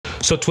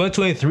So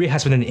 2023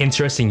 has been an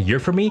interesting year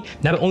for me,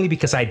 not only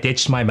because I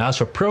ditched my mouse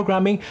for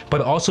programming, but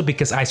also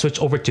because I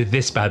switched over to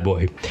this bad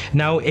boy.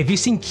 Now, if you've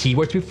seen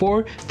keyboards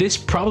before, this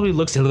probably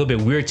looks a little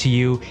bit weird to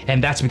you,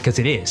 and that's because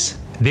it is.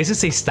 This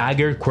is a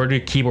staggered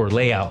quartered keyboard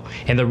layout,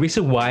 and the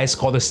reason why it's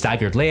called a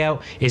staggered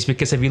layout is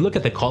because if you look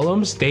at the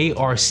columns, they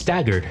are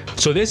staggered.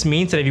 So this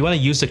means that if you want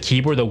to use the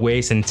keyboard the way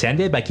it's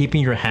intended by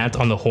keeping your hand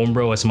on the home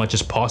row as much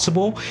as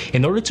possible,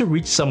 in order to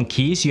reach some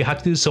keys, you have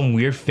to do some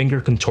weird finger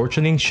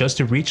contortioning just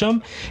to reach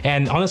them,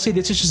 and honestly,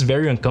 this is just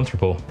very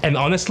uncomfortable. And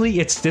honestly,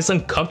 it's this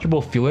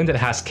uncomfortable feeling that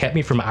has kept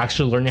me from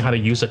actually learning how to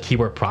use a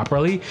keyboard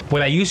properly.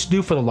 What I used to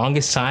do for the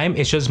longest time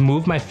is just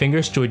move my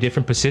fingers to a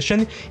different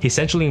position,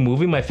 essentially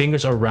moving my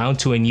fingers around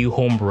to a new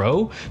home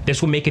row.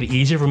 This will make it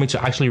easier for me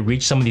to actually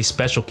reach some of these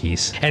special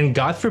keys. And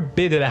God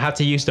forbid that I have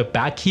to use the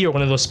back key or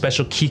one of those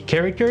special key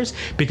characters,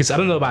 because I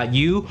don't know about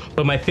you,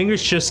 but my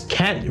fingers just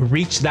can't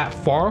reach that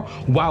far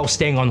while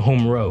staying on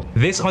home row.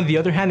 This, on the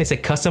other hand, is a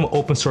custom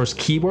open source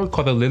keyboard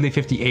called the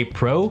Lily58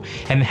 Pro,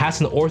 and it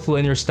has an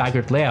ortholinear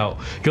staggered layout.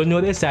 You'll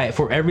notice that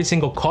for every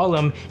single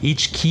column,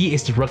 each key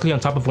is directly on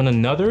top of one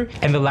another,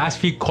 and the last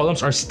few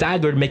columns are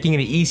staggered, making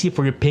it easy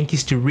for your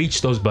pinkies to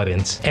reach those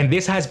buttons. And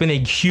this has been a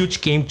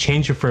huge game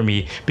changer for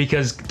me,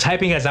 because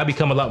typing has now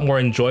become a lot more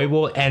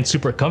enjoyable and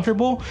super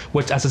comfortable,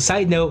 which, as a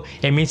side note,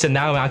 it means that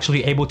now I'm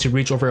actually able to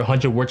reach over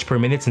 100 words per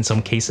minute in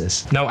some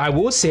cases. Now, I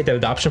will say that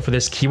adoption for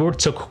this keyboard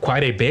took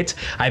quite a bit.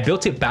 I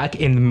built it back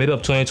in the middle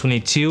of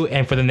 2022,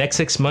 and for the next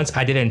 6 months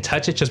I didn't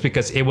touch it just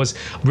because it was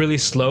really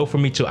slow for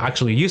me to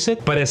actually use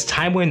it. But as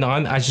time went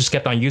on, I just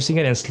kept on using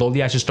it, and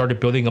slowly I just started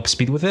building up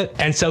speed with it.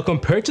 And so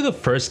compared to the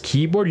first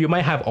keyboard, you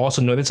might have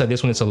also noticed that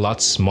this one is a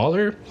lot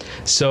smaller.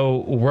 So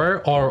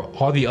where are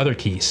all the other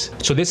keys?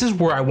 So this is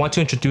where I want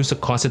to introduce the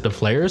concept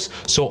of layers.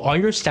 So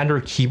on your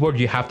standard keyboard,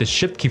 you have the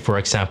shift key, for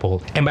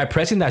example, and by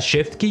pressing that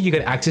shift key, you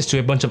get access to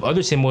a bunch of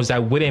other symbols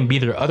that wouldn't be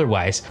there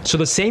otherwise. So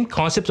the same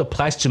concept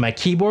applies to my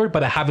keyboard,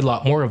 but I have a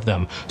lot more of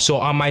them. So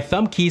on my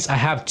thumb keys, I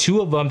have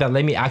 2 of them that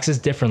let me access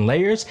different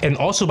layers, and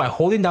also by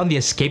holding down the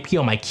escape key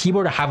on my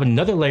keyboard, I have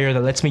another layer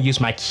that lets me use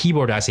my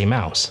keyboard as a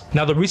mouse.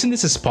 Now, the reason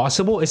this is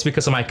possible is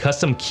because on my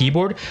custom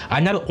keyboard, I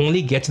not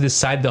only get to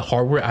decide the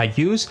hardware I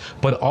use,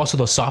 but also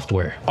the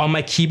software. On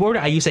my keyboard,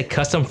 I use a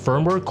custom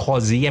firmware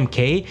called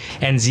ZMK,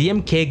 and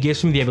ZMK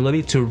gives me the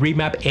ability to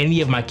remap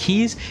any of my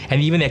keys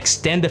and even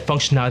extend the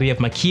functionality of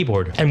my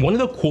keyboard. And one of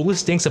the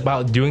coolest things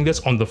about doing this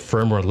on the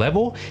firmware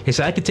level is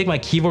that I can take my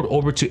keyboard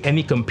over to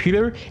any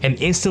computer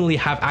and instantly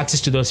have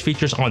access to those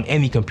features on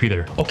any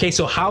computer. Okay,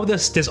 so how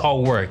does this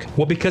all work?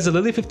 Well, because the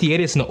Lily58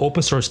 is an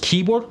open source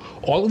keyboard,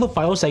 all of the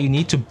files that you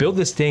need to build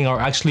this thing are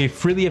actually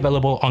freely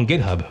available on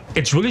GitHub.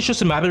 It's really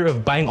just a matter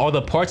of buying all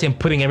the parts and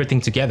putting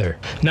everything together.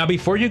 Now,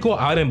 before you go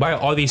out and buy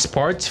all these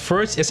parts,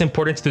 first it's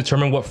important to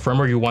determine what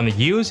firmware you want to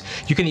use.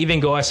 You can even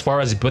go as far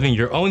as building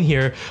your own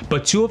here,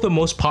 but 2 of the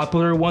most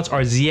popular ones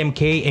are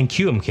ZMK and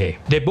QMK.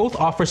 They both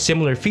offer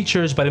similar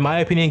features, but in my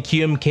opinion,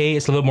 QMK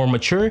is a little more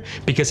mature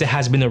because it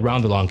has been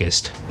around the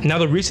longest. Now,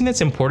 the reason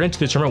it's important to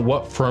determine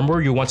what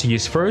firmware you want to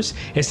use first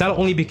is not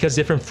only because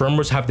different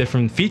firmwares have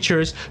different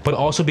features, but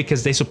also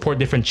because they support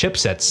different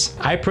chipsets.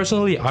 I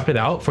personally opted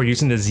out for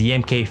using the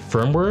ZMK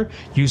firmware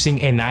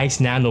using a Nice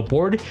Nano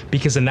board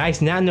because the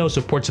Nice Nano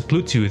supports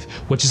Bluetooth,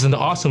 which is an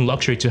awesome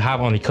luxury to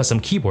have on a custom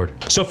keyboard.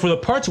 So for the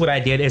parts, what I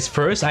did is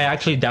first I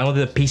actually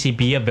downloaded the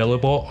PCB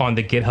available on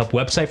the GitHub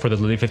website for the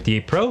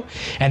Lily58 Pro,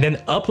 and then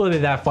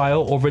uploaded that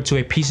file over to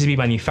a PCB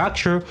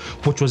manufacturer,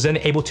 which was then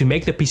able to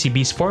make the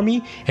PCBs for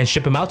me and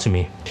ship them out to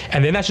me.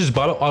 And then I just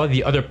bought all of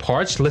the other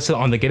parts listed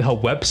on the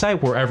GitHub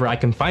website wherever I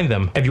can find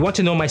them. If you want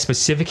to know my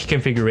specific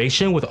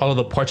configuration with all of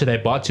the parts that I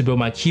bought to build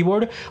my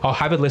keyboard, I'll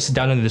have it listed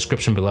down in the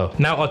description below.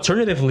 Now,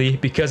 alternatively,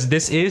 because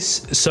this is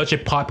such a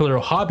popular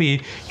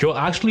hobby, you'll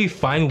actually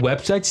find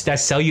websites that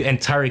sell you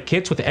entire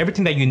kits with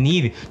everything that you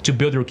need to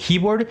build your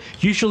keyboard,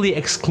 usually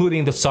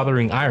excluding the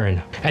soldering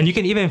iron. And you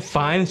can even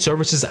find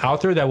services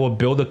out there that will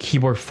build a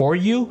keyboard for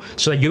you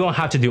so that you don't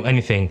have to do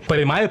anything. But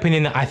in my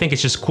opinion, I think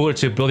it's just cooler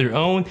to build your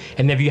own,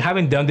 and if you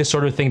haven't done this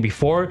sort of thing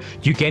before,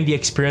 you gain the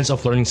experience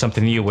of learning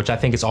something new, which I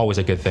think is always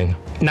a good thing.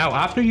 Now,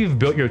 after you've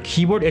built your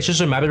keyboard, it's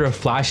just a matter of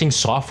flashing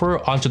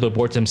software onto the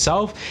boards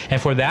themselves,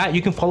 and for that,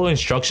 you can follow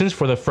instructions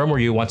for the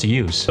firmware you want to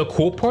use. The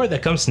cool part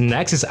that comes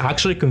next is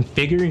actually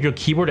configuring your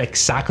keyboard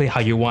exactly how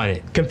you want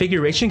it.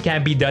 Configuration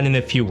can be done in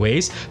a few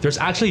ways. There's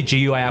actually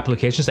GUI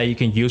applications that you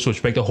can use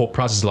which make the whole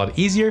process a lot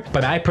easier,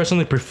 but I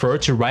personally prefer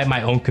to write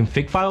my own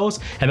config files,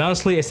 and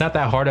honestly, it's not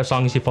that hard as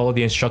long as you follow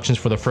the instructions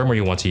for the firmware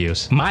you want to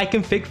use. My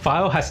config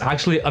file has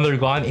actually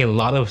undergone a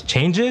lot of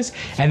changes,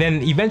 and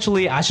then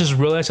eventually I just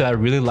realized that I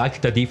really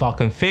liked the default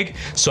config,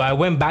 so I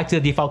went back to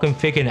the default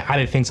config and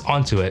added things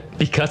onto it.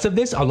 Because of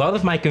this, a lot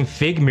of my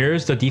config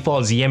mirrors the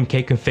default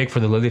ZMK config for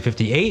the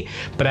Lily58,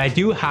 but I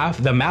do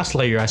have the mouse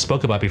layer I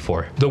spoke about about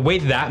before. The way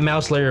that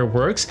mouse layer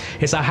works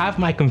is I have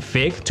my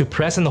config to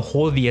press and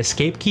hold the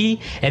escape key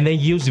and then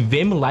use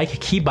Vim-like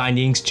key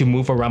bindings to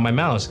move around my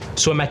mouse.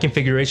 So in my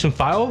configuration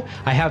file,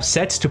 I have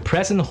sets to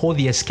press and hold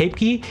the escape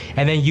key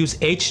and then use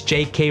H,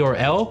 J, K, or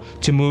L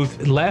to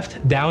move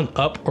left, down,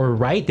 up, or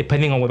right,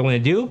 depending on what I want to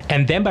do.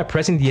 And then by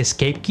pressing the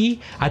escape key,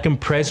 I can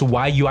press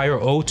Y, UI, or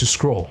O to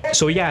scroll.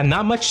 So yeah,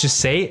 not much to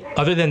say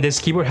other than this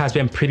keyboard has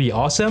been pretty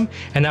awesome,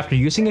 and after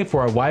using it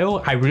for a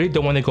while, I really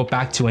don't want to go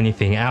back to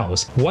anything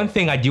else. One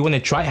thing I do want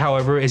to try,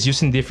 however, is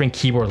using different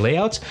keyboard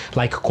layouts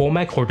like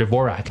Comac or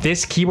Dvorak.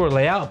 This keyboard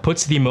layout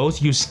puts the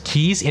most used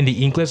keys in the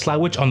English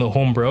language on the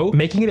home row,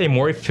 making it a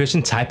more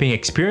efficient typing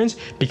experience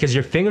because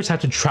your fingers have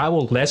to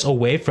travel less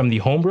away from the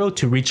home row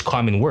to reach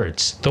common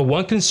words. The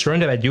one concern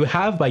that I do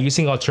have by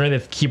using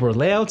alternative keyboard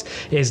layouts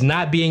is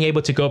not being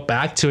able to go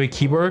back to a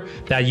keyboard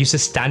that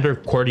uses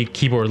standard QWERTY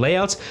keyboard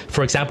layouts.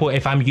 For example,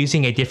 if I'm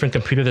using a different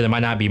computer that might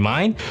not be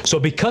mine. So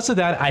because of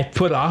that, I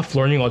put off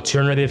learning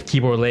alternative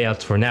keyboard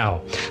layouts for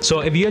now.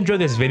 So if you enjoyed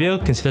this video,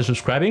 consider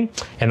subscribing,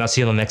 and I'll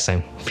see you on the next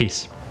time.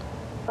 Peace.